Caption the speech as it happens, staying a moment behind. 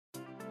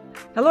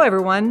Hello,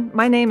 everyone.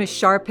 My name is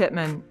Shar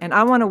Pittman, and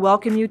I want to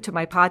welcome you to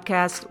my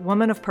podcast,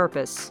 Woman of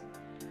Purpose.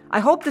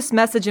 I hope this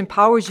message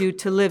empowers you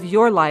to live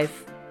your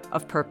life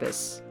of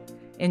purpose.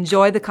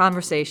 Enjoy the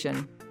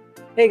conversation.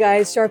 Hey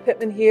guys, Shar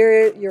Pittman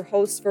here, your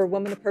host for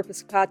Woman of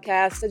Purpose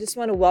podcast. I just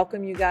want to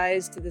welcome you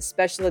guys to this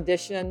special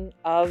edition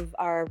of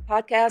our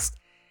podcast.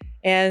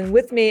 And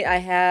with me, I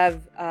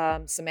have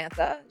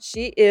Samantha.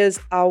 She is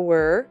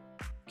our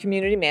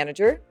community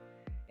manager.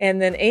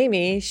 And then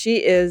Amy,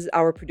 she is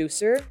our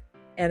producer.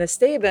 And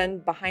Esteban,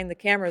 behind the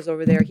cameras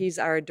over there, he's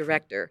our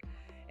director.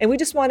 And we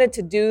just wanted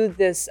to do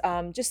this,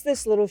 just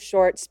this little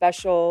short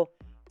special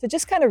to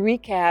just kind of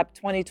recap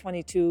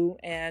 2022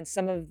 and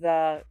some of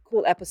the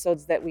cool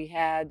episodes that we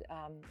had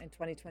in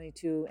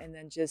 2022, and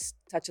then just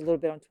touch a little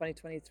bit on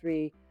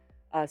 2023,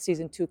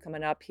 season 2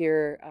 coming up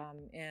here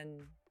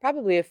in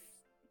probably, a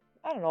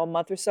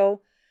month or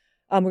so.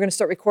 We're going to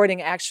start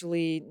recording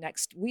actually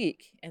next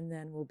week, and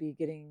then we'll be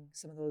getting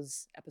some of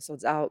those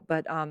episodes out.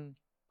 But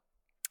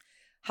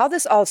how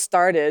this all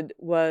started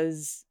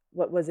was,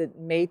 what was it,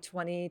 May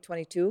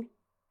 2022?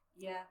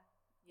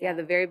 Yeah,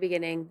 the very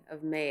beginning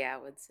of May, I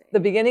would say. The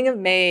beginning of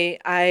May,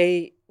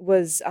 I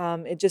was,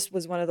 it just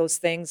was one of those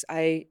things.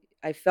 I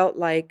felt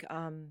like,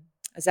 I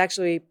was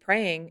actually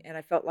praying, and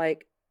I felt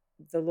like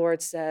the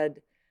Lord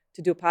said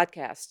to do a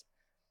podcast.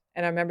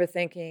 And I remember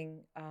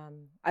thinking,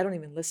 I don't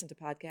even listen to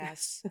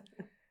podcasts,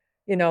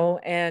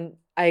 and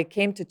I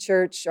came to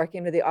church, or I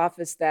came to the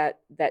office that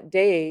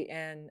day,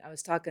 and I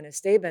was talking to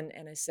Esteban,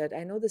 and I said,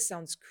 I know this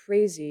sounds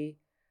crazy.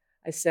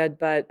 I said,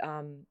 but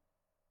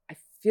I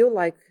feel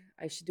like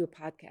I should do a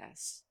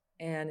podcast.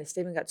 And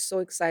Esteban got so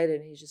excited,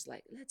 and he's just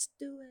like, let's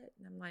do it.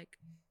 And I'm like,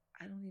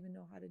 I don't even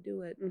know how to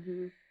do it.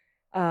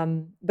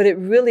 Mm-hmm. But it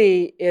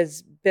really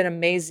has been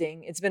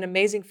amazing. It's been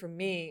amazing for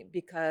me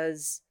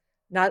because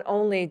not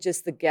only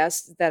just the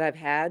guests that I've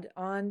had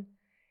on,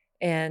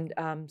 and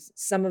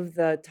some of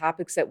the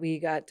topics that we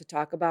got to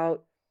talk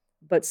about,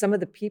 but some of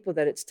the people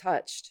that it's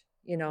touched,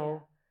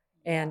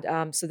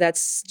 And so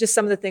that's just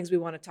some of the things we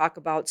want to talk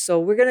about. So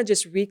we're going to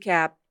just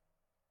recap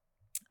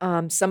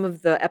some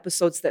of the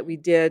episodes that we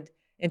did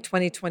in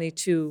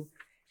 2022.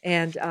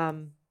 And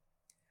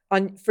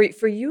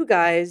for you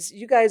guys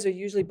are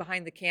usually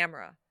behind the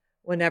camera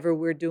whenever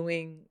we're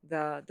doing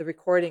the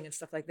recording and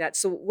stuff like that.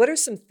 So what are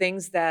some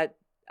things that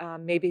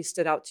maybe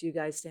stood out to you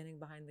guys standing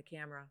behind the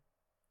camera?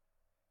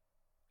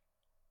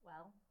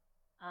 Well,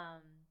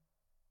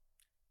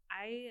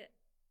 I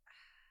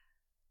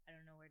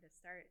don't know where to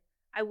start.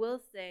 I will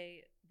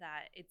say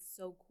that it's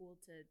so cool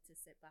to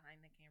sit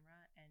behind the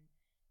camera and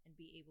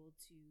be able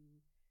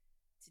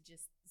to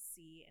just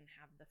see and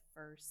have the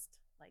first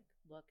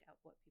look at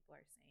what people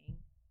are saying.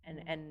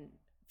 And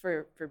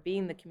for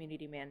being the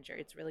community manager,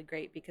 it's really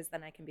great because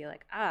then I can be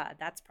like,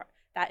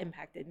 that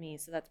impacted me,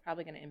 so that's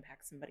probably going to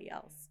impact somebody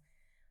else.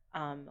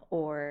 And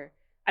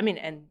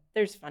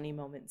there's funny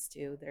moments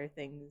too. There are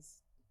things,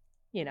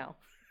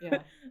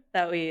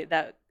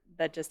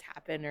 that just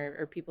happen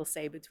or people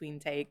say between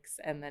takes,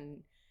 and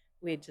then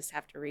we just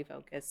have to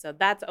refocus. So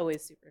that's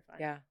always super fun.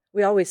 Yeah.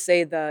 We always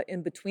say the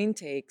in-between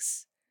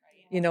takes,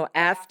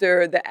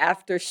 after the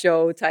after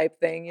show type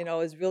thing,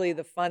 is really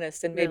the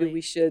funnest. And maybe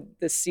we should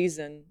next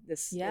season,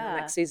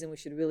 we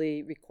should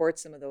really record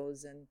some of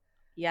those and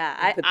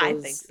put those I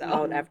think so.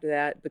 Out after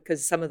that,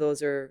 because some of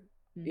those are,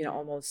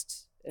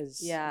 almost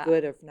as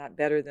good, if not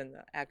better, than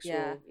the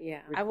actual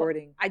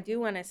recording. I do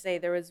want to say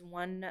there was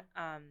one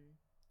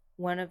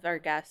of our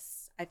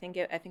guests, I think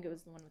it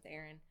was the one with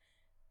Aaron.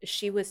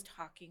 She was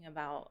talking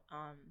about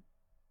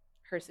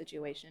her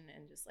situation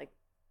and just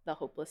the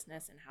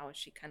hopelessness and how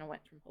she kind of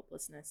went from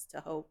hopelessness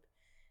to hope.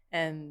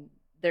 And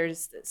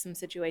there's some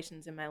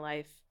situations in my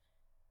life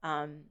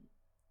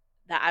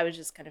that I was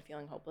just kind of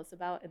feeling hopeless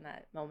about in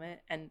that moment.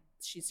 And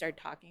she started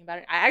talking about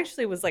it. I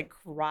actually was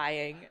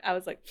crying. I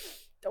was like,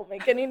 don't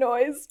make any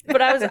noise.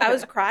 But I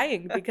was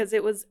crying because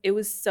it was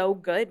so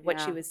good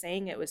what she was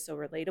saying. It was so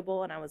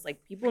relatable, and I was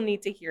like, people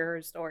need to hear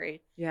her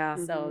story. Yeah.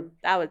 So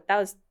that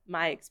was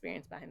my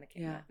experience behind the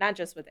camera. Not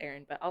just with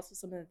Aaron, but also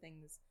some of the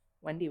things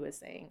Wendy was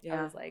saying.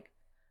 Yeah. I was like,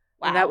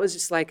 wow. And that was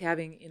just like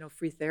having,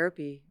 free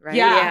therapy, right?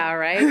 Yeah,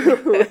 right.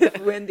 With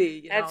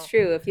Wendy. That's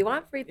true. If you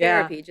want free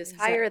therapy, just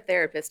hire a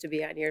therapist to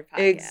be on your podcast.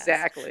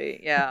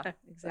 Exactly. Yeah,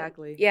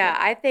 exactly. Yeah,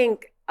 I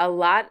think a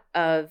lot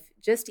of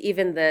just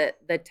even the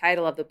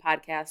title of the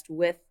podcast,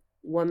 with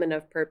Woman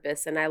of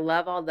Purpose, and I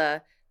love all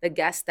the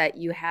guests that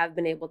you have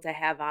been able to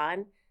have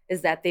on,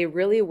 is that they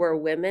really were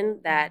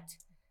women that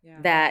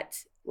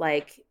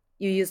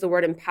you use the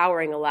word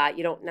empowering a lot.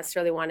 You don't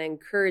necessarily want to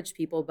encourage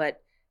people,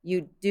 but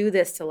you do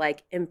this to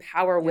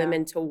empower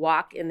women to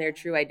walk in their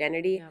true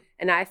identity. Yep.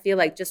 And I feel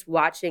like just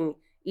watching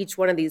each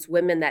one of these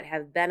women that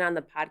have been on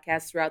the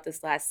podcast throughout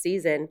this last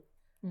season,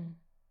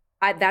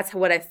 that's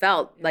what I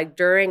felt like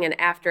during and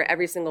after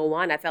every single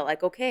one. I felt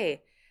like,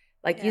 okay,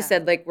 you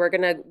said, we're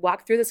going to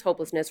walk through this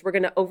hopelessness. We're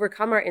going to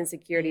overcome our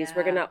insecurities.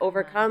 We're going to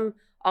overcome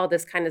all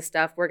this kind of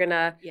stuff. We're going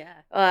to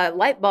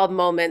light bulb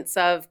moments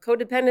of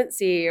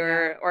codependency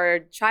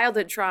or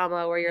childhood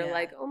trauma where you're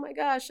like, oh my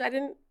gosh, I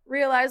didn't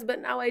realize,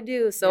 but now I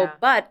do. So,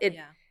 but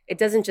it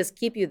doesn't just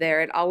keep you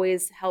there. It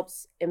always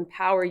helps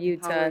empower you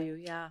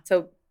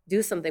to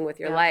do something with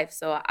your life.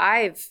 So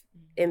I've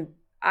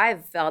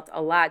felt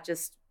a lot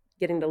just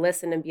getting to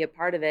listen and be a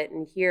part of it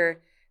and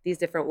hear these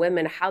different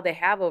women, how they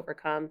have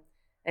overcome,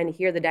 and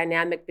hear the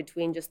dynamic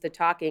between just the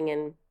talking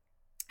and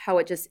how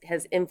it just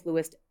has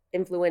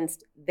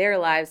influenced their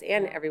lives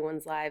and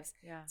everyone's lives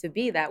to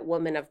be that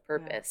woman of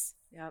purpose.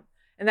 Yeah.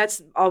 And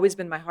that's always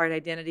been my heart.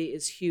 Identity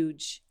is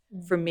huge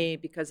for me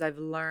because I've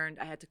learned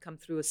I had to come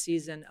through a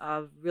season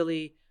of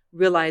really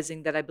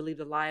realizing that I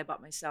believed a lie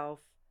about myself,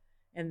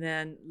 and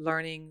then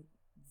learning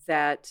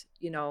that,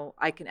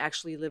 I can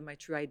actually live my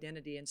true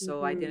identity. And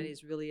so identity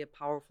is really a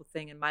powerful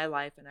thing in my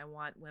life. And I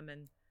want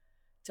women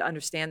to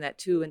understand that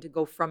too, and to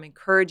go from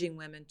encouraging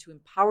women to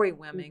empowering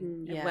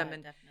women and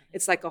women. Definitely.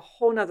 It's like a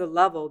whole nother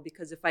level,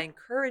 because if I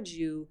encourage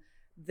you,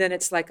 then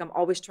it's like I'm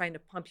always trying to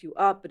pump you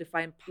up. But if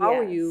I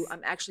empower you,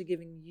 I'm actually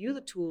giving you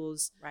the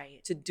tools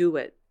to do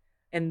it.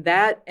 And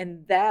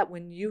that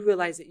when you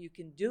realize that you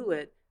can do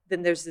it,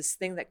 then there's this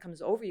thing that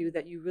comes over you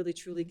that you really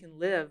truly can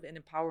live an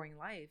empowering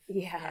life.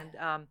 Yeah.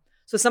 And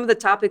so some of the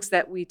topics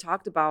that we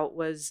talked about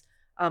was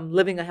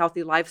living a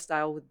healthy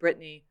lifestyle with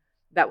Brittany.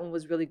 That one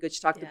was really good. She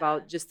talked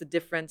about just the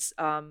difference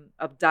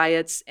of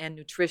diets and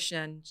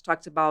nutrition. She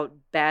talked about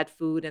bad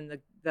food and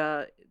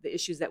the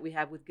issues that we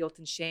have with guilt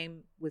and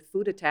shame with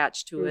food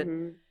attached to it,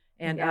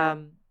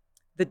 and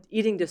the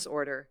eating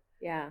disorder.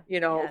 Yeah.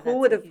 Who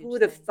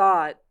would have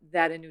thought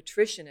that a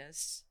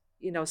nutritionist,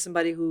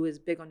 somebody who is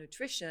big on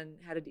nutrition,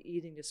 had an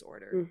eating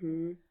disorder?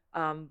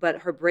 But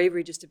her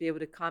bravery just to be able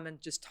to come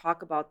and just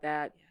talk about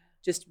that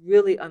just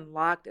really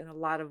unlocked in a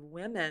lot of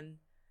women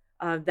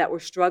that were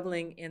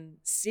struggling in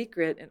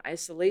secret and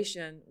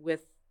isolation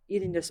with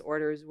eating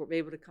disorders were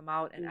able to come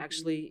out and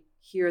actually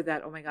hear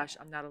that, oh my gosh,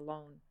 I'm not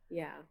alone.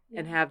 Yeah.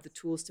 And have the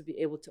tools to be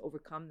able to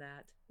overcome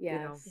that.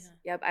 Yes.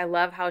 Yep. I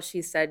love how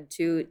she said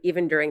too,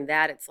 even during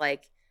that, it's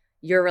like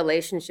your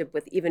relationship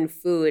with even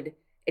food,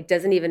 it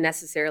doesn't even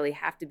necessarily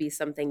have to be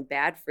something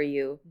bad for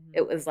you.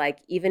 It was like,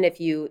 even if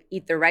you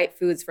eat the right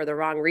foods for the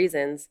wrong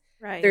reasons,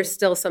 there's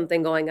still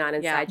something going on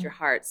inside your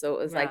heart. So it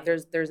was like,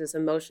 there's this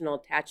emotional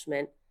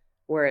attachment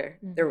where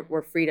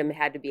where freedom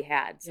had to be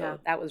had. So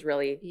that was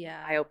really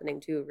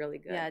eye-opening too, really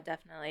good. Yeah,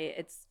 definitely.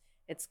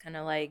 It's kind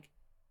of like,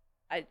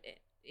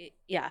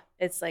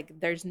 it's like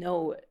there's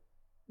no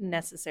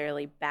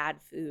necessarily bad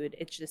food.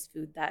 It's just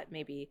food that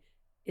maybe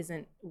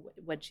isn't,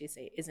 what'd she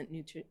say, isn't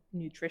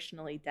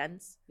nutritionally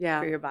dense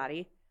for your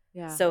body.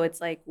 Yeah. So it's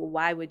like, well,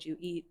 why would you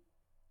eat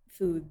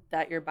food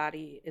that your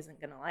body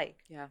isn't gonna like?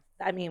 Yeah.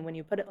 I mean, when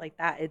you put it like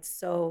that, it's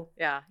so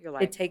you're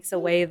like, it takes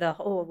away the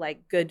whole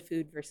like good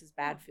food versus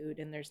bad food,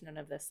 and there's none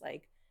of this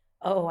like,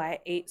 oh, I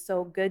ate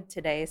so good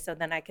today, so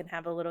then I can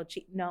have a little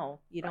cheat.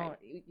 No, you don't.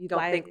 You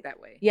don't think that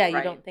way. Yeah,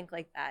 you don't think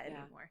like that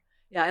anymore.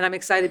 Yeah, and I'm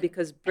excited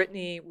because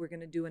Brittany, we're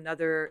going to do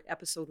another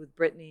episode with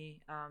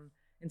Brittany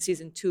in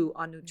season 2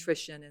 on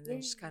nutrition, and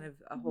then just kind of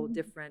a whole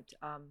different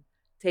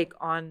take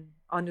on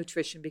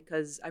nutrition,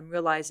 because I'm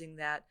realizing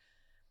that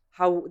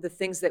how the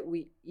things that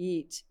we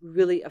eat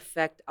really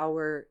affect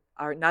our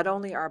not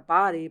only our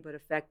body, but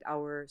affect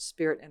our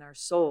spirit and our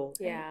soul.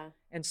 Yeah.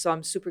 And so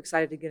I'm super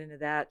excited to get into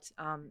that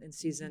in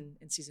season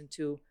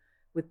 2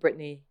 with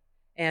Brittany.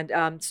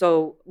 And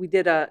so we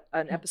did an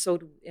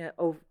episode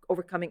of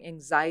overcoming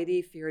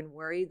anxiety, fear, and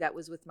worry. That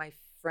was with my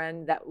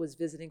friend that was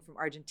visiting from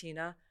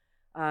Argentina,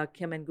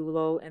 Kim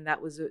Angulo, and that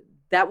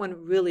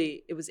one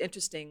really, it was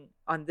interesting.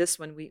 On this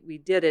one, we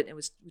did it.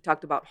 We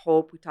talked about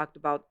hope. We talked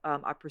about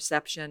our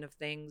perception of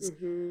things.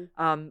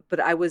 But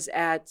I was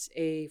at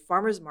a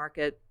farmer's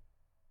market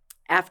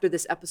after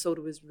this episode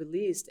was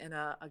released, and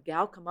a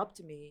gal come up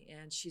to me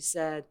and she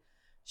said,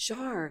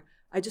 "Shar,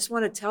 I just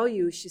want to tell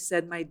you," she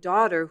said, "my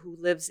daughter who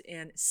lives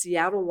in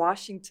Seattle,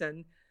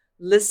 Washington,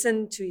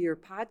 listened to your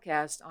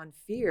podcast on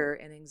fear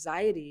and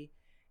anxiety.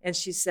 And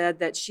she said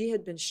that she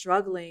had been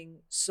struggling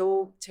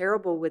so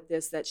terrible with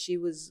this that she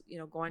was,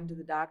 going to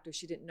the doctor.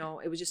 She didn't know.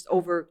 It was just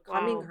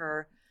overcoming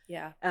her,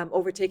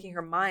 overtaking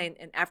her mind.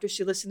 And after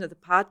she listened to the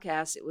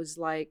podcast, it was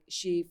like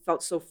she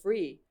felt so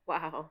free."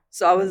 Wow.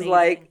 So I was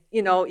like,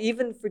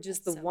 even for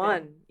just the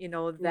one,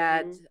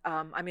 that,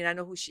 I mean, I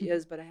know who she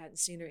is, but I hadn't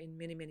seen her in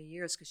many, many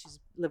years because she's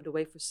lived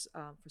away for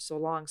so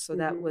long. So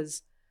that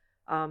was,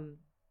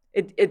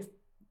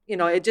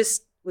 it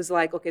just was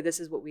like, okay, this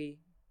is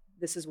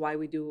why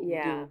we do what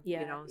we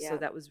do, so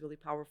that was really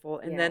powerful.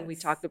 And then we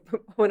talked,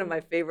 one of my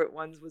favorite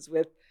ones was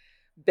with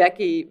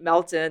Becky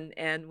Melton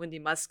and Wendy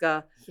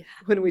Muska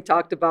when we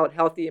talked about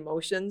healthy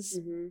emotions.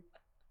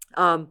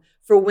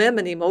 For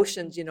women,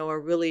 emotions, are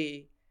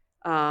really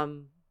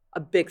a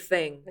big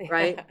thing,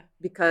 right?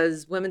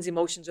 Because women's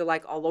emotions are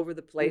like all over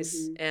the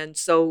place. And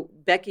so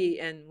Becky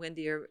and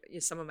Wendy are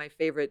some of my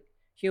favorite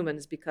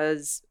humans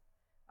because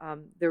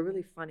they're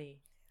really funny.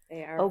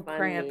 They are funny.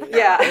 Cramp.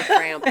 Yeah.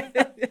 Cramp.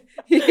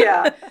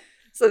 Yeah.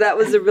 So that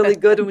was a really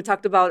good, and we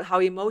talked about how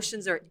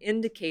emotions are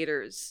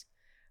indicators.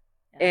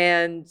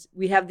 And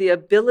we have the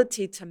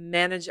ability to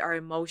manage our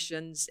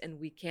emotions, and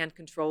we can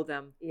control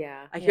them.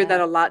 Yeah. I hear that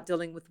a lot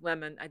dealing with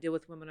women. I deal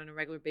with women on a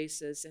regular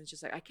basis, and it's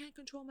just like, I can't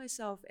control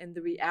myself. And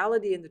the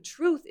reality and the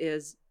truth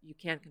is you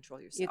can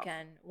control yourself. You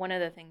can. One of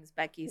the things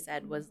Becky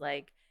said was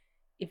like,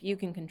 if you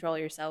can control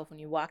yourself when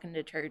you walk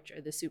into church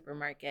or the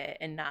supermarket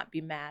and not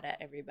be mad at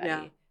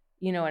everybody,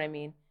 you know what I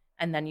mean?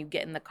 And then you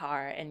get in the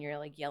car and you're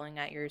like yelling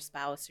at your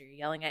spouse or you're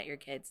yelling at your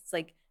kids. It's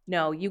like,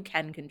 no, you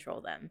can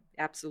control them.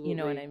 Absolutely. You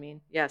know what I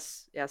mean?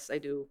 Yes, I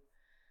do.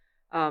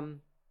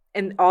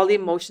 And all the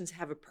emotions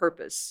have a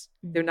purpose.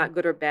 Mm-hmm. They're not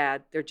good or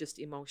bad. They're just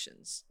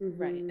emotions. Mm-hmm.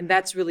 Right. And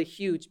that's really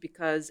huge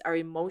because our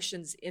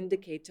emotions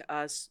indicate to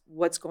us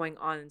what's going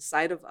on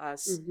inside of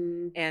us.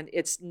 Mm-hmm. And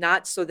it's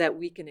not so that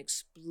we can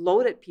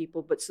explode at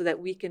people, but so that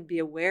we can be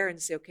aware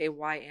and say, okay,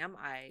 why am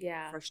I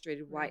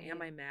frustrated? Why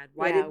am I mad?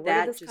 Why did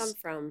where did this come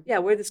from? Yeah,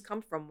 where did this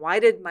come from? Why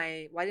did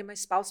my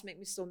spouse make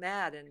me so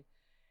mad?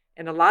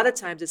 And a lot of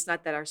times it's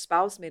not that our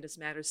spouse made us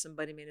mad or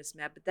somebody made us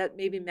mad, but that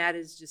maybe mad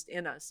is just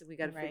in us, and we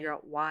got to figure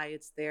out why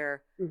it's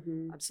there,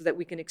 so that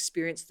we can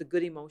experience the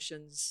good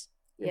emotions.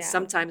 And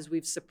sometimes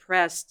we've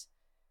suppressed,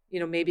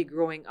 maybe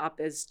growing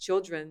up as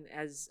children,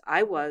 as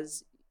I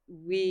was,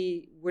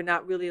 we were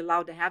not really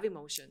allowed to have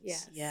emotions.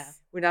 Yes. Yeah.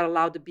 We're not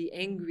allowed to be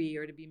angry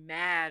or to be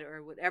mad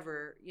or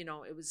whatever,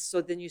 it was, so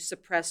then you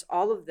suppress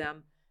all of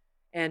them.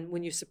 And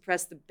when you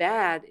suppress the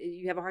bad,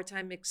 you have a hard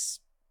time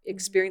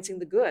experiencing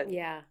the good.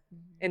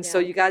 And so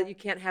you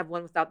can't have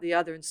one without the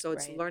other. And so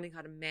it's learning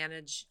how to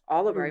manage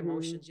all of our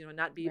emotions,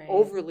 not be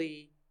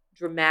overly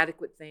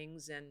dramatic with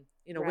things. And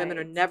women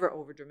are never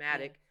over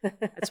dramatic.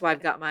 That's why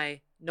I've got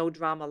my no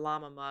drama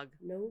llama mug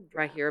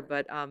right here.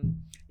 But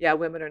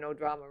women are no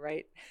drama,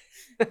 right?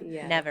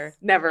 Never.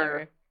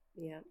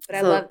 Yeah.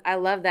 But I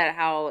love that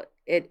how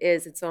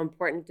it's so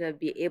important to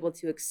be able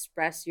to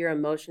express your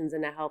emotions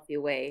in a healthy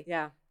way.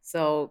 Yeah.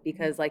 So,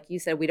 because like you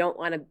said, we don't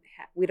want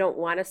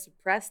to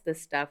suppress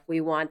this stuff. We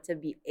want to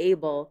be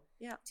able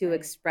to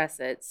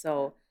express it.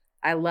 So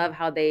I love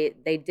how they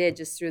did,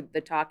 just through the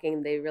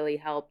talking, they really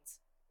helped,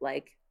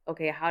 like,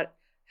 okay,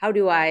 how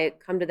do I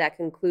come to that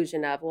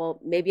conclusion of, well,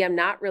 maybe I'm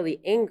not really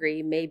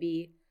angry.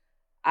 Maybe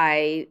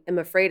I am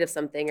afraid of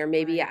something, or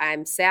maybe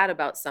I'm sad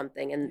about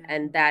something,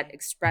 and that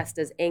expressed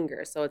as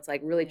anger. So it's like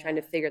really trying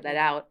to figure that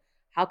out.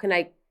 How can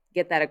I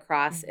get that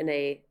across in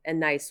a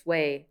nice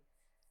way?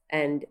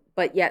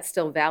 But yet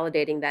still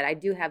validating that I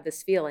do have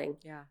this feeling.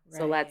 Yeah.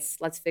 So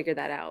let's figure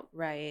that out.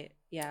 Right.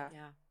 Yeah.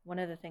 One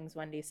of the things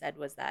Wendy said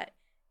was that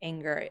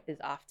anger is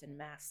often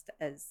masked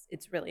as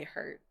it's really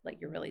hurt.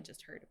 Like you're really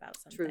just hurt about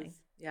something.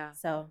 Truth. Yeah.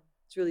 So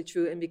it's really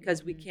true. And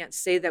because we can't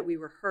say that we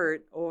were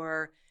hurt,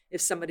 or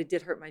if somebody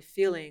did hurt my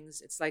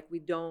feelings, it's like we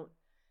don't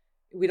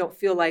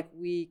feel like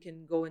we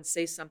can go and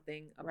say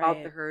something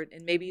about the hurt.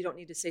 And maybe you don't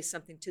need to say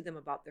something to them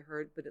about the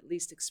hurt, but at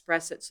least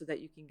express it so that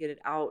you can get it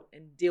out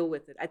and deal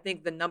with it. I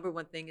think the number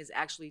one thing is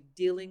actually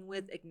dealing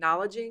with,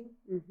 acknowledging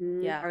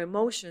our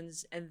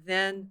emotions, and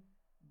then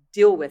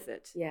deal with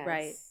it. Yes.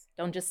 Right.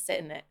 Don't just sit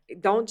in it.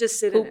 Don't just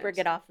sit in it. Poop or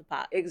get off the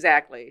pot.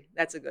 Exactly.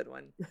 That's a good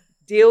one.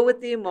 Deal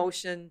with the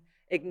emotion,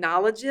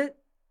 acknowledge it,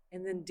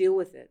 and then deal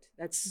with it.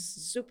 That's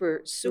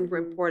super, super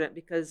important,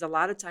 because a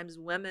lot of times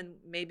women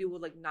maybe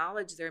will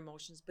acknowledge their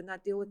emotions but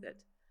not deal with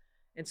it.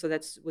 And so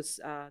that was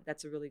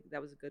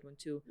a good one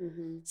too.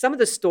 Some of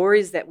the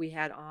stories that we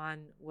had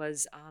on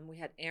was we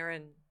had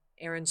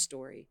Erin's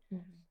story,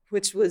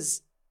 which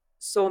was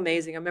so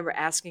amazing. I remember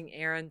asking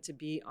Erin to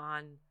be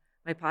on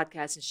my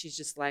podcast, and she's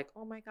just like,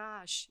 oh my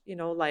gosh,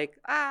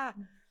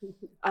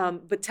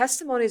 but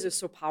testimonies are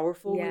so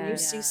powerful when you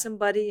see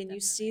somebody and you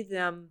see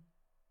them,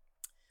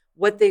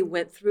 what they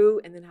went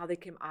through, and then how they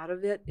came out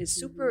of it is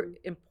super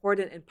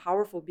important and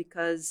powerful,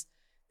 because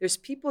there's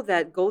people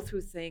that go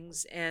through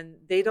things and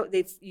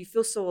you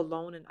feel so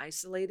alone and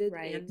isolated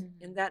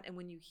in that. And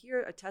when you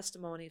hear a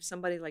testimony of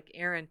somebody like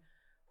Erin,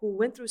 who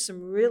went through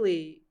some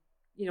really,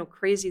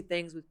 crazy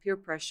things with peer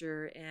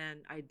pressure and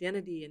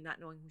identity and not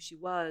knowing who she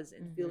was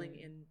and feeling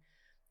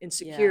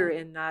insecure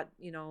and not,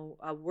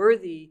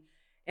 worthy,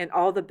 and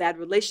all the bad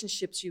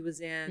relationships she was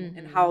in,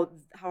 and how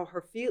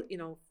her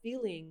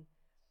feeling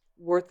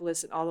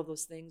worthless and all of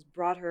those things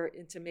brought her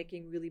into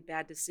making really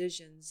bad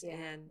decisions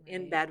and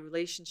in bad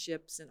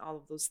relationships and all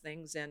of those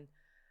things, and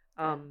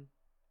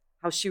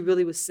how she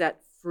really was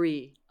set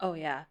free. Oh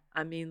yeah.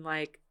 I mean,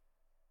 like,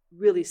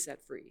 really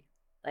set free.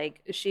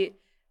 Like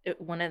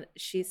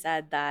she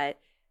said that,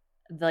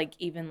 like,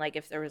 even like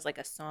if there was like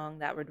a song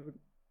that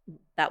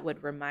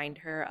would remind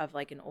her of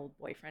like an old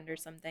boyfriend or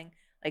something,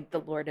 like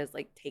the Lord has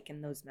like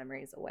taken those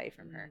memories away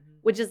from her,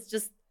 which is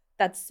just,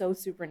 that's so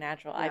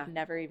supernatural. I've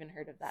never even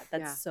heard of that.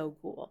 That's so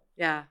cool.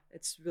 Yeah,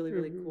 it's really,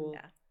 really cool.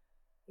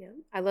 Yeah.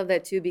 I love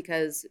that too,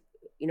 because,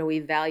 we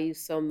value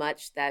so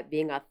much that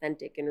being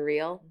authentic and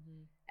real,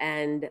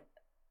 and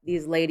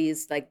these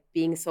ladies like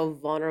being so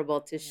vulnerable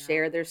to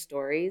share their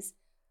stories,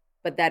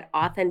 but that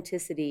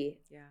authenticity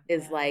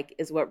is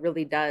what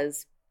really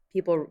does.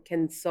 People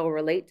can so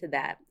relate to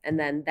that. And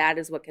then that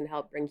is what can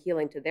help bring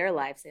healing to their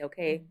life. Say,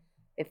 okay,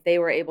 if they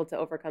were able to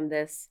overcome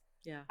this,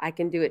 I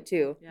can do it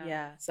too.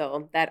 Yeah.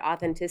 So that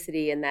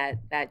authenticity and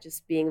that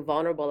just being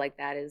vulnerable like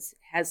that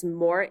has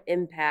more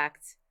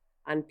impact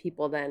on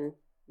people than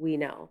we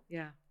know.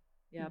 Yeah.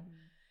 Mm-hmm.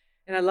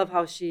 And I love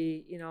how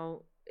she,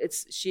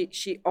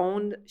 she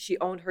owned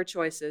her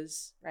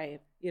choices.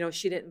 Right.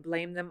 She didn't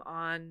blame them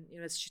on,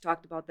 she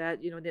talked about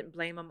that, didn't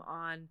blame them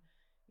on,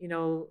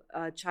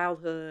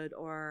 childhood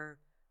or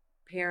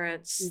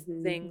parents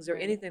things or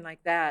anything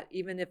like that.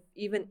 Even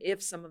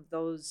if some of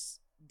those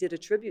did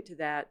attribute to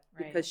that,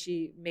 because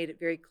she made it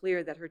very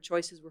clear that her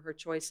choices were her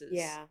choices.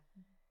 Yeah.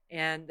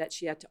 And that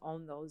she had to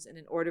own those. And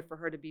in order for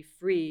her to be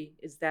free,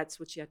 that's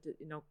what she had to,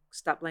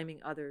 stop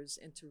blaming others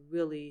and to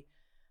really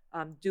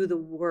do the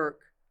work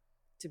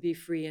to be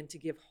free and to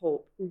give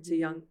hope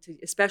to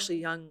especially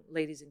young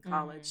ladies in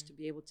college, to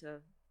be able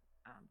to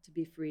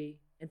be free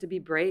and to be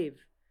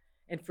brave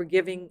and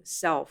forgiving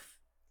self.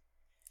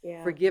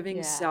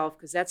 Forgiving self,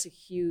 because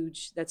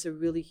that's a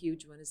really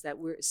huge one, is that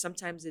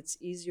sometimes it's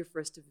easier for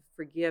us to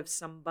forgive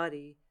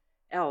somebody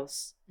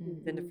else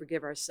than to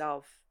forgive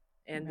ourselves.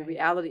 And the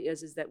reality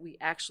is that we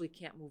actually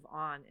can't move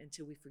on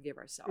until we forgive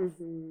ourselves.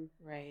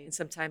 Right. And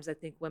sometimes I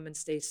think women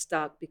stay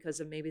stuck because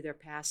of maybe their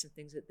past and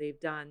things that they've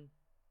done.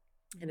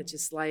 And it's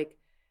just like,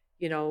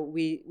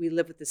 we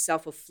live with the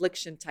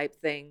self-affliction type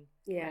thing.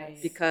 Yes.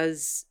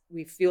 Because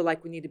we feel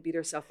like we need to beat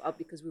ourselves up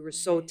because we were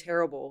so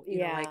terrible. You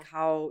know, like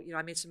how,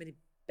 I made so many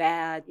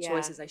bad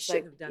choices. I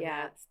shouldn't have done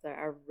that. It's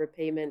our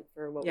repayment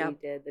for what we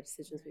did, the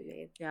decisions we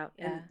made.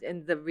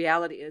 And the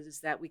reality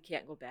is that we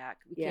can't go back.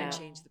 We can't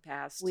change the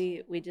past.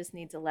 We just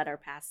need to let our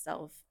past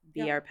self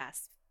be our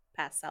past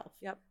self.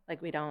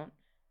 Like, we don't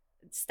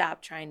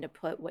stop trying to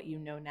put what you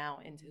know now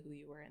into who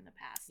you were in the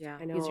past.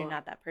 I know. Because you're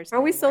not that person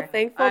Are we anymore. so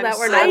thankful that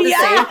we're so not the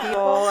same thankful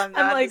people? I'm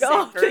like,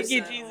 thank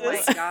you, Jesus.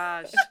 Oh my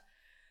gosh.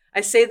 I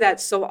say that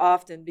so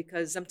often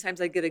because sometimes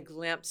I get a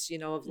glimpse,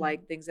 of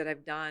like things that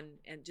I've done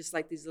and just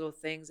like these little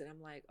things. And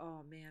I'm like,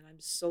 oh man, I'm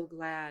so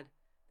glad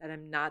that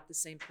I'm not the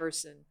same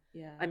person.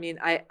 Yeah. I mean,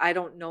 I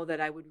don't know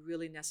that I would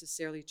really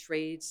necessarily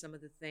trade some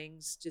of the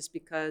things just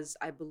because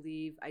I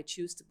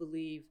choose to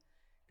believe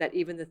that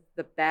even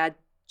the bad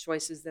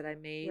choices that I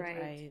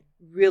made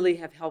really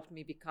have helped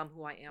me become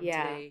who I am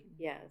today.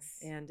 Yes.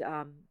 And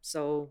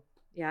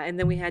and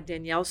then we had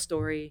Danielle's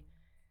story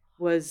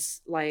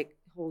was like,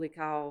 holy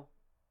cow,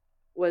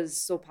 was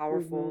so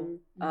powerful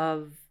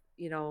of,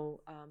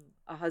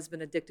 a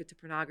husband addicted to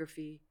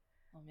pornography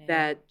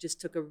that just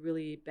took a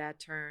really bad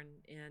turn,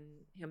 and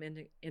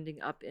him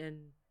ending up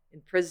in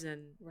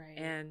prison.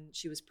 And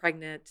she was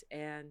pregnant,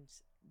 and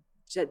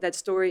that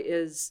story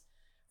is,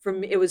 for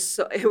me, it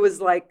was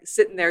like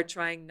sitting there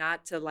trying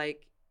not to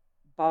like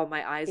bawl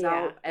my eyes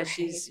out as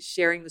she's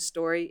sharing the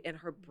story and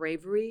her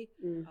bravery.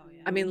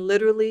 I mean,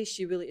 literally,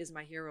 she really is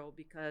my hero,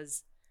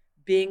 because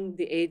being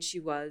the age she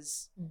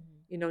was,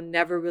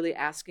 never really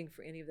asking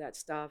for any of that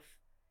stuff,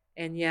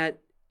 and yet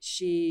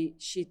she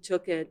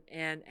took it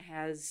and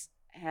has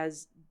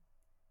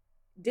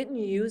didn't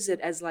use it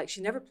as like,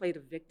 she never played a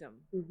victim.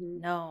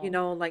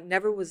 No. Like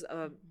never was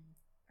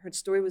her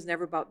story was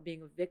never about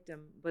being a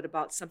victim, but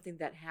about something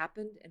that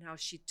happened and how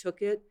she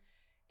took it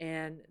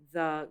and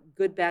the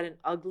good, bad, and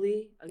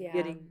ugly of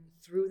getting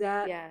through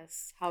that.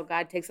 Yes, how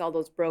God takes all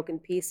those broken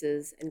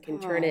pieces and can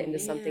turn it into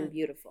something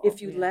beautiful.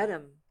 If you let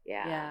him.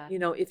 Yeah.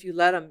 If you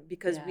let him,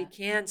 because we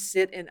can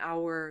sit in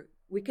our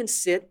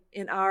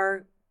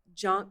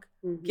junk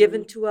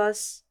given to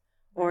us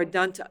or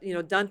done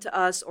to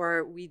us,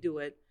 or we do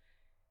it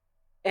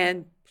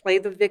and play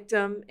the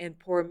victim and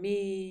poor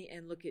me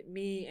and look at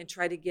me and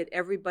try to get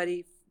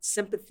everybody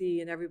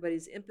sympathy and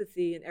everybody's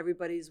empathy and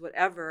everybody's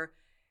whatever,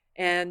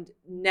 and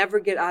never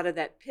get out of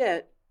that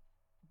pit.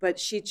 But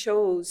she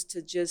chose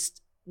to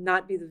just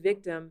not be the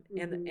victim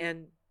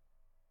and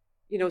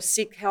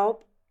seek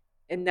help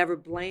and never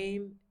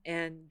blame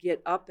and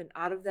get up and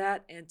out of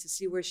that, and to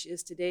see where she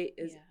is today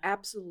is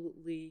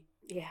absolutely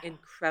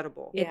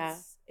incredible.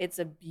 It's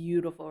a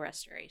beautiful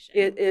restoration.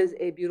 It is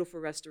a beautiful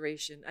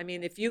restoration. I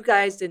mean, if you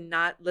guys did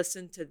not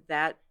listen to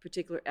that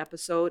particular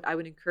episode, I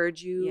would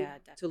encourage you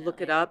to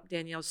look it up.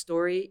 Danielle's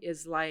story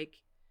is like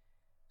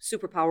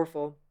super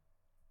powerful.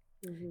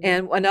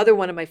 And another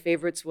one of my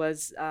favorites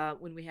was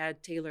when we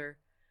had Taylor,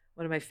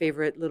 one of my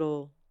favorite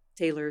little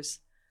Taylors,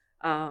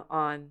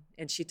 on,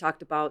 and she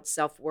talked about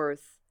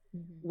self-worth,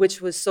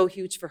 which was so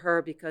huge for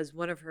her, because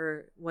one of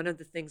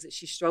the things that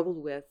she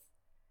struggled with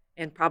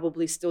and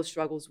probably still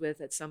struggles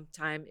with at some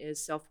time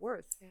is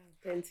self-worth.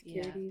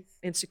 The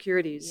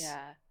insecurities.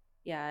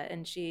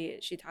 And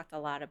she talked a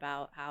lot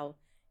about how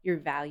your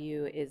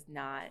value is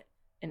not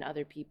in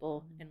other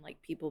people and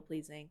like people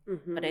pleasing,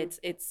 but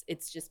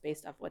it's just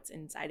based off what's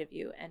inside of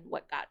you and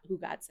who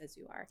God says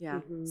you are.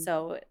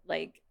 So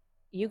like,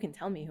 you can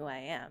tell me who I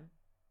am,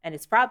 and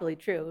it's probably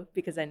true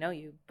because I know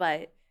you,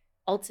 but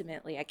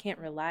ultimately I can't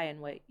rely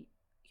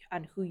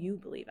on who you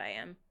believe I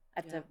am.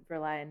 I have to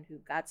rely on who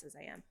God says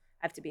I am.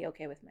 I have to be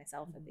okay with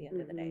myself at the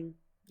end of the day.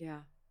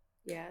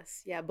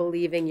 Yes.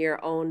 Believing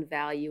your own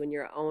value and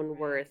your own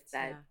worth,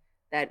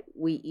 that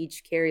we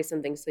each carry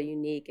something so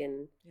unique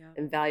and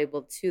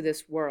valuable to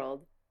this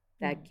world,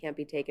 that can't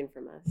be taken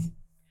from us.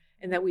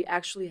 And that we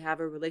actually have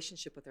a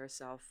relationship with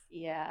ourselves.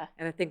 Yeah.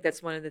 And I think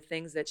that's one of the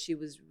things that she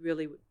was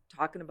really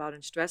talking about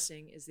and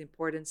stressing is the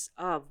importance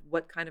of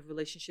what kind of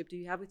relationship do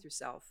you have with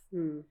yourself,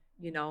 you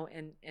know,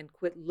 and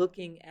quit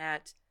looking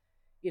at,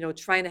 you know,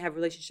 trying to have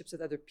relationships with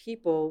other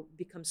people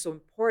becomes so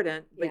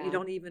important, but you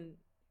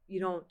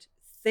don't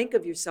think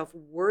of yourself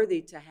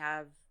worthy to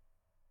have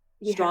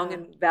strong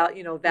and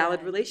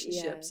valid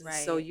relationships. And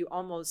so you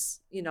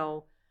almost, you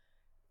know,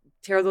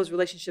 tear those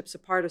relationships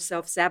apart or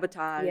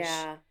self-sabotage.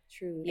 Yeah,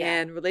 true.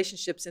 And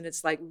relationships, and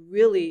it's like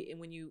really, and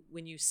when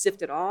you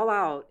sift it all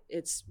out,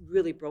 it's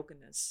really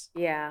brokenness.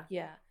 Yeah.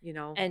 You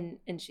know.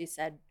 And she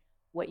said,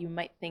 what you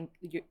might think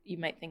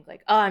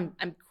like, oh,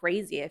 I'm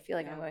crazy. I feel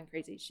like I'm going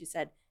crazy. She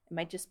said it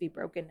might just be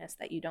brokenness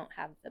that you don't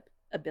have the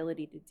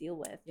ability to deal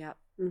with. Yeah.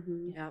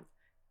 Yeah.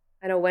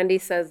 I know Wendy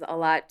says a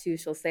lot too.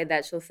 She'll say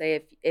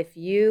if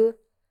you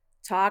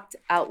talked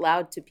out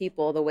loud to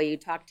people the way you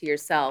talk to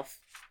yourself,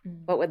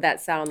 what would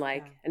that sound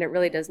like? And it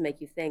really does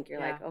make you think. You're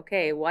like,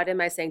 okay, what am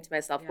I saying to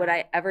myself? Would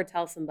I ever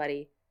tell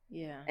somebody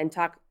and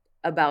talk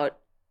about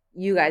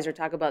you guys or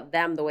talk about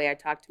them the way I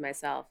talk to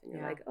myself? And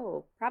you're like,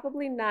 oh,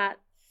 probably not.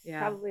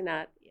 Probably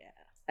not. Yeah.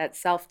 That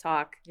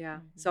self-talk. Yeah.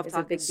 Self-talk is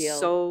a big deal.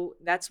 So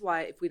that's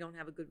why if we don't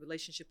have a good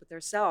relationship with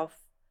ourselves,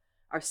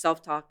 our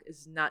self-talk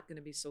is not going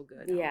to be so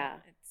good. Yeah.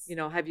 You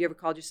know, have you ever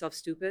called yourself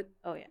stupid?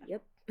 Oh, yeah.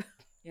 Yep.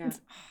 Yeah. Oh,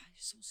 you're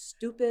so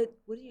stupid.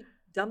 What are you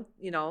dumb?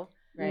 You know?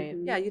 Right.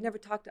 Yeah. You never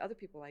talk to other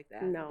people like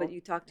that. No. But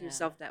you talk to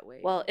yourself that way.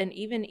 Well, and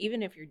even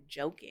if you're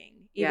joking,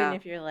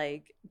 if you're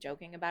like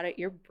joking about it,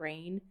 your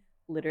brain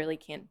literally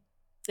can't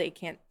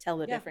tell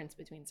the difference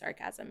between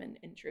sarcasm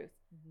and truth.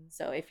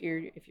 So if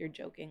you're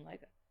joking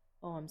like,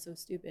 oh, I'm so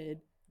stupid.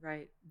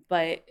 Right.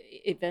 But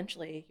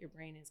eventually your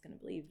brain is going to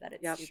believe that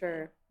it's stupid.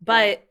 Sure.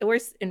 But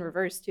worse in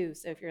reverse too.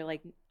 So if you're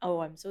like,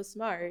 oh, I'm so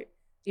smart,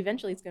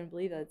 eventually it's going to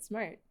believe that it's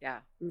smart. Yeah.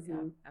 Yeah,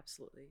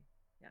 absolutely.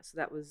 Yeah. So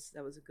that was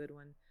a good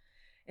one.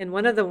 And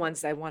one of the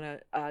ones I want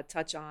to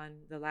touch on,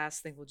 the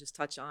last thing we'll just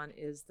touch on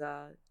is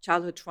the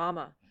childhood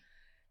trauma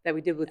that we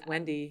did with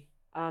Wendy.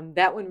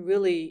 That one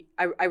really,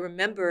 I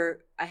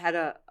remember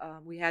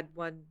we had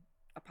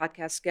a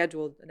podcast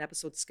scheduled, an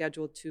episode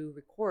scheduled to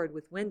record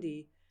with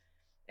Wendy.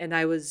 And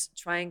I was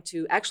trying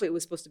to, actually it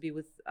was supposed to be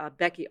with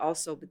Becky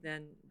also, but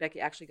then Becky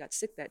actually got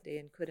sick that day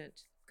and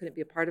couldn't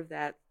be a part of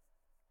that.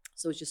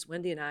 So it was just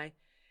Wendy and I.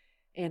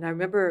 And I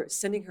remember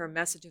sending her a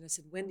message and I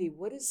said, Wendy,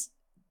 what is,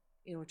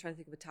 you know, we're trying to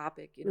think of a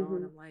topic, you know,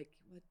 and I'm like,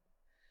 what?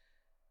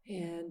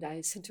 And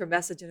I sent her a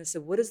message and I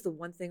said, what is the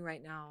one thing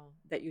right now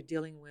that you're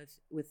dealing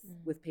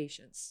with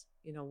patients?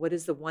 You know, what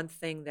is the one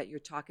thing that you're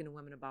talking to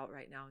women about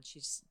right now? And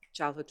she's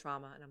childhood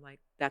trauma. And I'm like,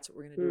 that's what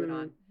we're going to do it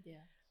on. Yeah.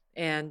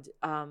 And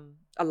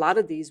a lot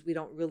of these, we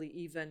don't really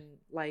even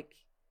like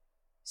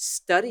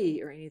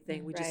study or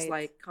anything. We just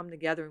like come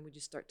together and we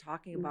just start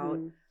talking about.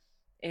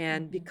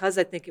 And because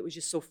I think it was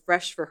just so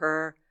fresh for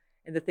her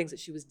and the things that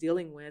she was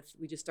dealing with,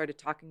 we just started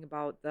talking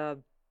about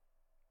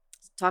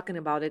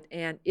it.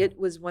 And it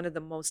was one of the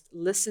most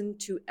listened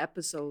to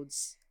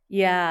episodes.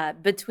 Yeah.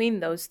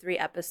 Between those 3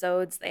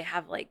 episodes, they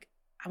have like,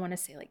 I want to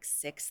say like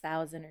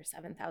 6,000 or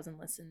 7,000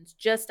 listens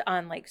just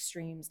on like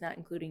streams, not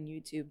including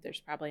YouTube. There's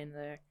probably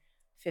another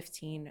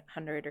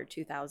 1,500 or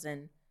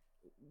 2,000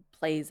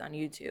 plays on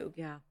YouTube.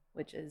 Yeah.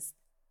 Which is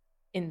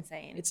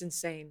insane. It's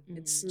insane.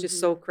 It's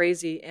just so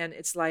crazy. And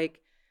it's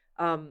like,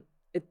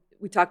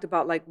 we talked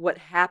about like what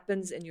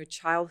happens in your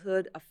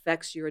childhood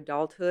affects your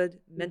adulthood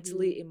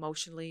mentally,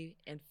 emotionally,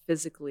 and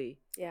physically.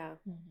 Yeah.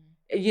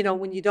 You know,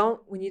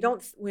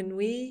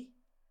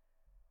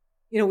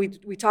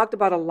 we talked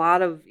about a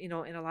lot of, you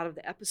know, in a lot of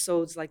the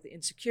episodes, like the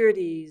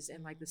insecurities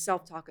and like the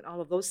self-talk and all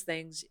of those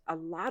things, a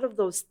lot of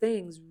those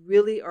things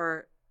really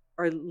are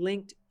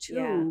linked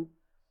to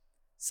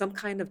some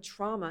kind of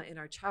trauma in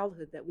our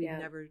childhood that we've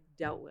never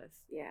dealt with.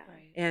 Yeah.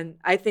 Right. And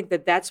I think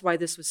that that's why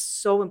this was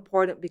so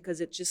important,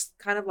 because it's just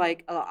kind of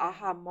like an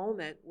aha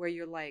moment where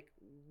you're like,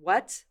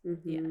 what?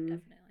 Yeah,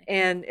 definitely.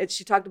 And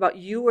she talked about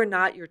you are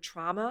not your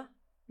trauma.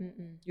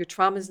 Your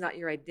trauma is not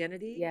your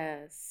identity.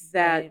 Yes.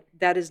 That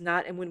is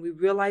not. And when we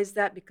realize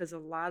that, because a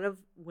lot of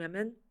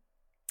women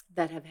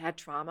that have had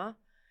trauma,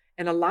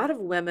 and a lot of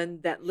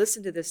women that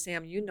listen to this,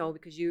 Sam, you know,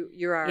 because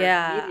you're our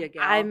media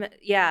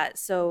gal.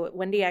 So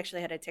Wendy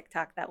actually had a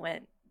TikTok that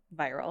went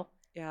viral.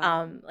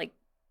 Yeah. Like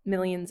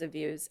millions of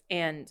views.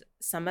 And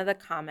some of the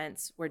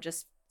comments were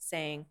just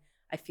saying,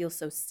 I feel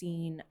so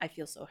seen. I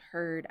feel so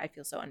heard. I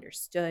feel so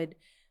understood.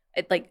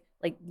 It like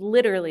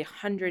literally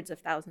hundreds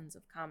of thousands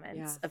of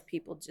comments of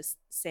people just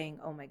saying,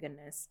 oh my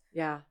goodness.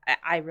 Yeah.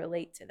 I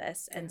relate to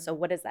this. And so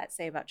what does that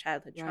say about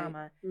childhood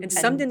trauma? And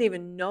some didn't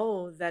even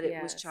know that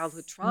it was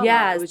childhood trauma.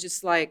 Yeah. It was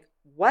just like,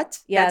 what?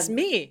 Yeah. That's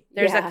me.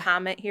 There's a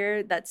comment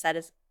here that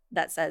says,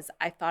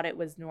 I thought it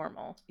was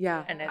normal.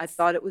 Yeah. And I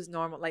thought it was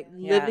normal. Like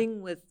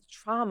living with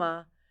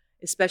trauma,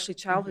 especially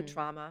childhood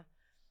trauma,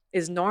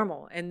 is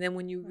normal. And then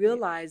when you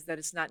realize that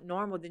it's not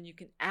normal, then you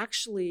can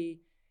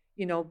actually,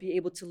 be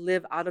able to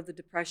live out of the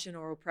depression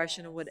or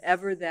oppression or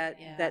whatever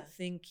that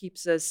thing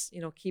keeps us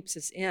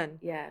in.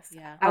 Yes.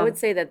 Yeah. I would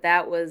say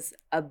that was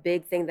a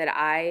big thing that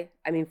I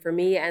mean, for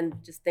me,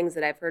 and just things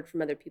that I've heard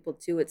from other people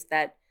too, it's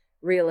that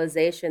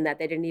realization that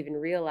they didn't even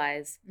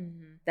realize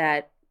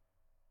that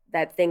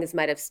things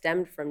might have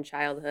stemmed from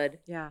childhood.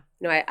 Yeah.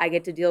 I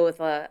get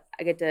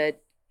to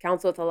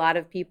counsel with a lot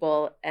of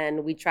people,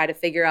 and we try to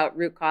figure out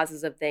root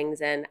causes of things.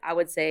 And I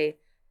would say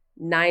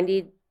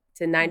 90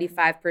 to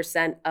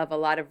 95% of a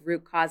lot of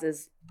root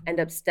causes end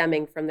up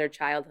stemming from their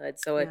childhood.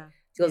 So it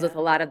deals with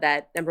a lot of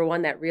that, number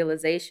one, that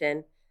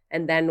realization,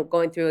 and then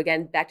going through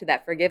again, back to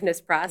that forgiveness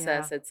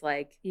process. It's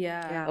like,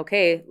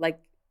 okay,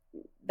 like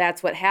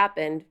that's what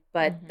happened,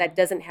 but that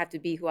doesn't have to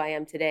be who I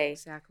am today.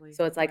 Exactly.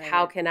 So it's like,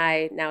 how can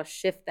I now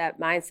shift that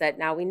mindset?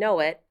 Now we know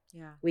it.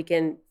 Yeah. We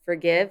can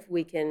forgive,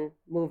 we can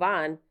move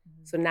on.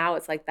 So now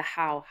it's like the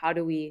how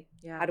do we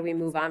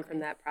move on from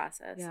that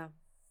process? Yeah.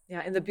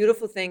 Yeah. And the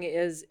beautiful thing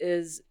is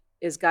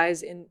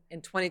guys, in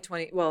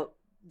 2020, well,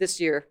 this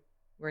year,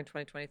 we're in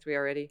 2023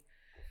 already.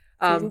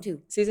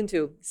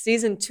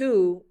 Season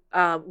two,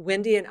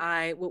 Wendy and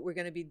I, what we're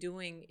going to be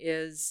doing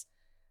is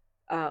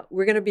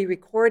we're going to be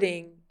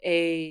recording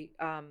a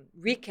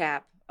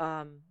recap.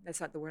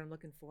 That's not the word I'm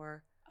looking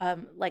for.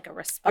 Like a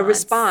response. A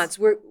response.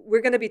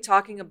 We're going to be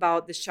talking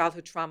about this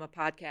childhood trauma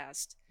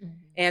podcast,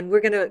 and we're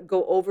going to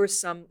go over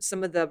some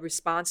of the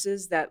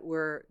responses that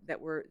were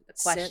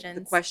sent,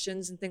 the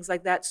questions and things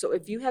like that. So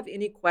if you have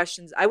any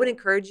questions, I would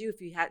encourage you,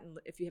 if you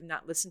have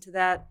not listened to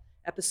that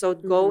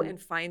episode, go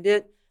and find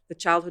it, the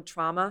childhood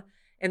trauma,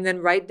 and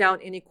then write down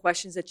any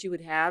questions that you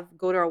would have.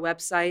 Go to our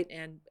website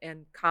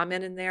and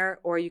comment in there,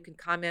 or you can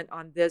comment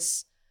on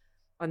this.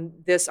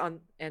 And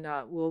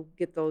we'll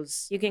get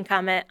those. You can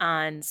comment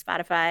on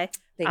Spotify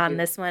on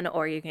this one,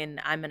 or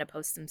I'm going to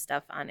post some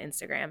stuff on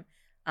Instagram,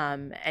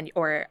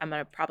 or I'm going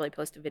to probably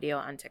post a video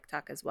on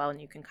TikTok as well, and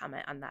you can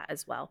comment on that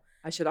as well.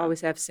 I should always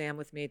have Sam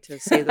with me to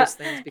say those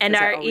things. And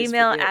our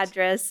email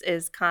address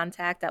is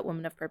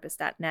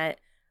contact@womanofpurpose.net,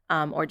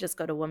 or just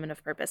go to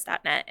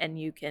womanofpurpose.net,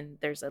 and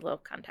there's a little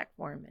contact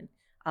form, and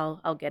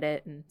I'll get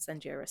it and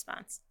send you a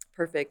response.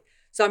 Perfect.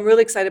 So I'm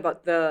really excited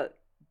about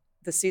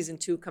the season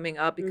 2 coming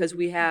up, because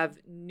we have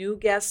new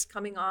guests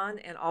coming on,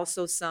 and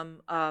also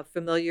some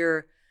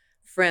familiar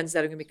friends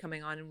that are going to be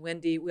coming on. And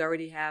Wendy, we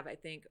already have, I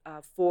think,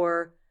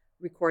 4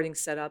 recordings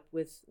set up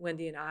with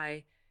Wendy and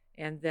I.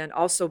 And then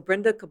also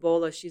Brenda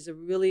Cabola. She's a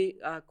really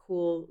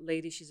cool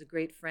lady. She's a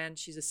great friend.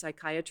 She's a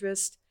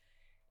psychiatrist.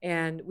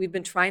 And we've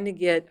been trying to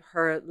get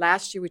her.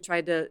 Last year we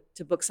tried to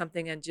book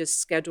something, and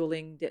just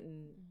scheduling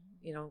didn't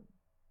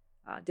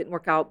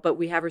work out. But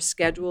we have her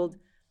scheduled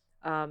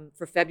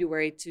for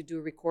February to do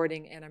a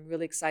recording, and I'm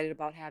really excited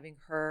about having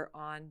her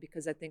on,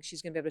 because I think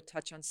she's going to be able to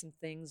touch on some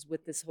things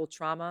with this whole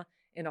trauma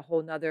in a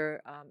whole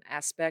nother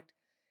aspect.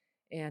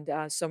 And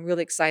so I'm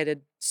really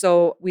excited.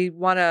 So we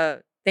want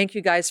to thank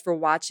you guys for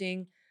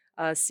watching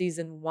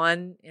season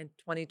 1 in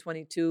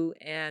 2022,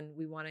 and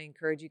we want to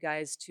encourage you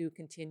guys to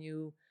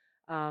continue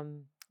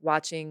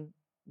watching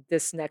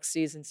this next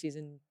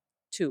season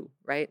 2,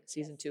 right?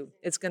 Season 2.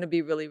 It's going to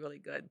be really, really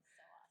good.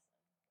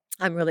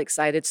 I'm really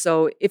excited.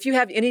 So if you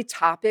have any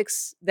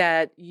topics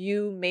that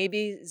you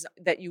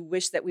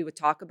wish that we would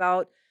talk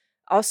about,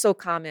 also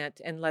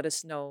comment and let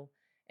us know.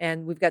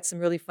 And we've got some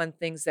really fun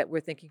things that we're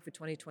thinking for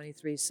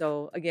 2023.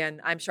 So again,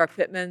 I'm Shar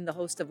Pittman, the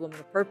host of Women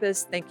of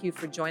Purpose. Thank you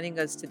for joining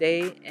us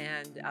today.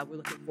 And we're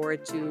looking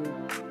forward to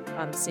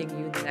seeing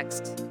you in the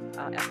next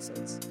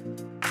episodes.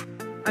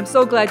 I'm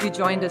so glad you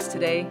joined us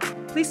today.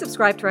 Please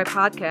subscribe to our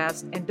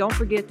podcast, and don't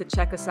forget to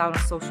check us out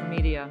on social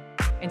media.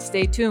 And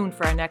stay tuned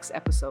for our next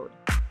episode.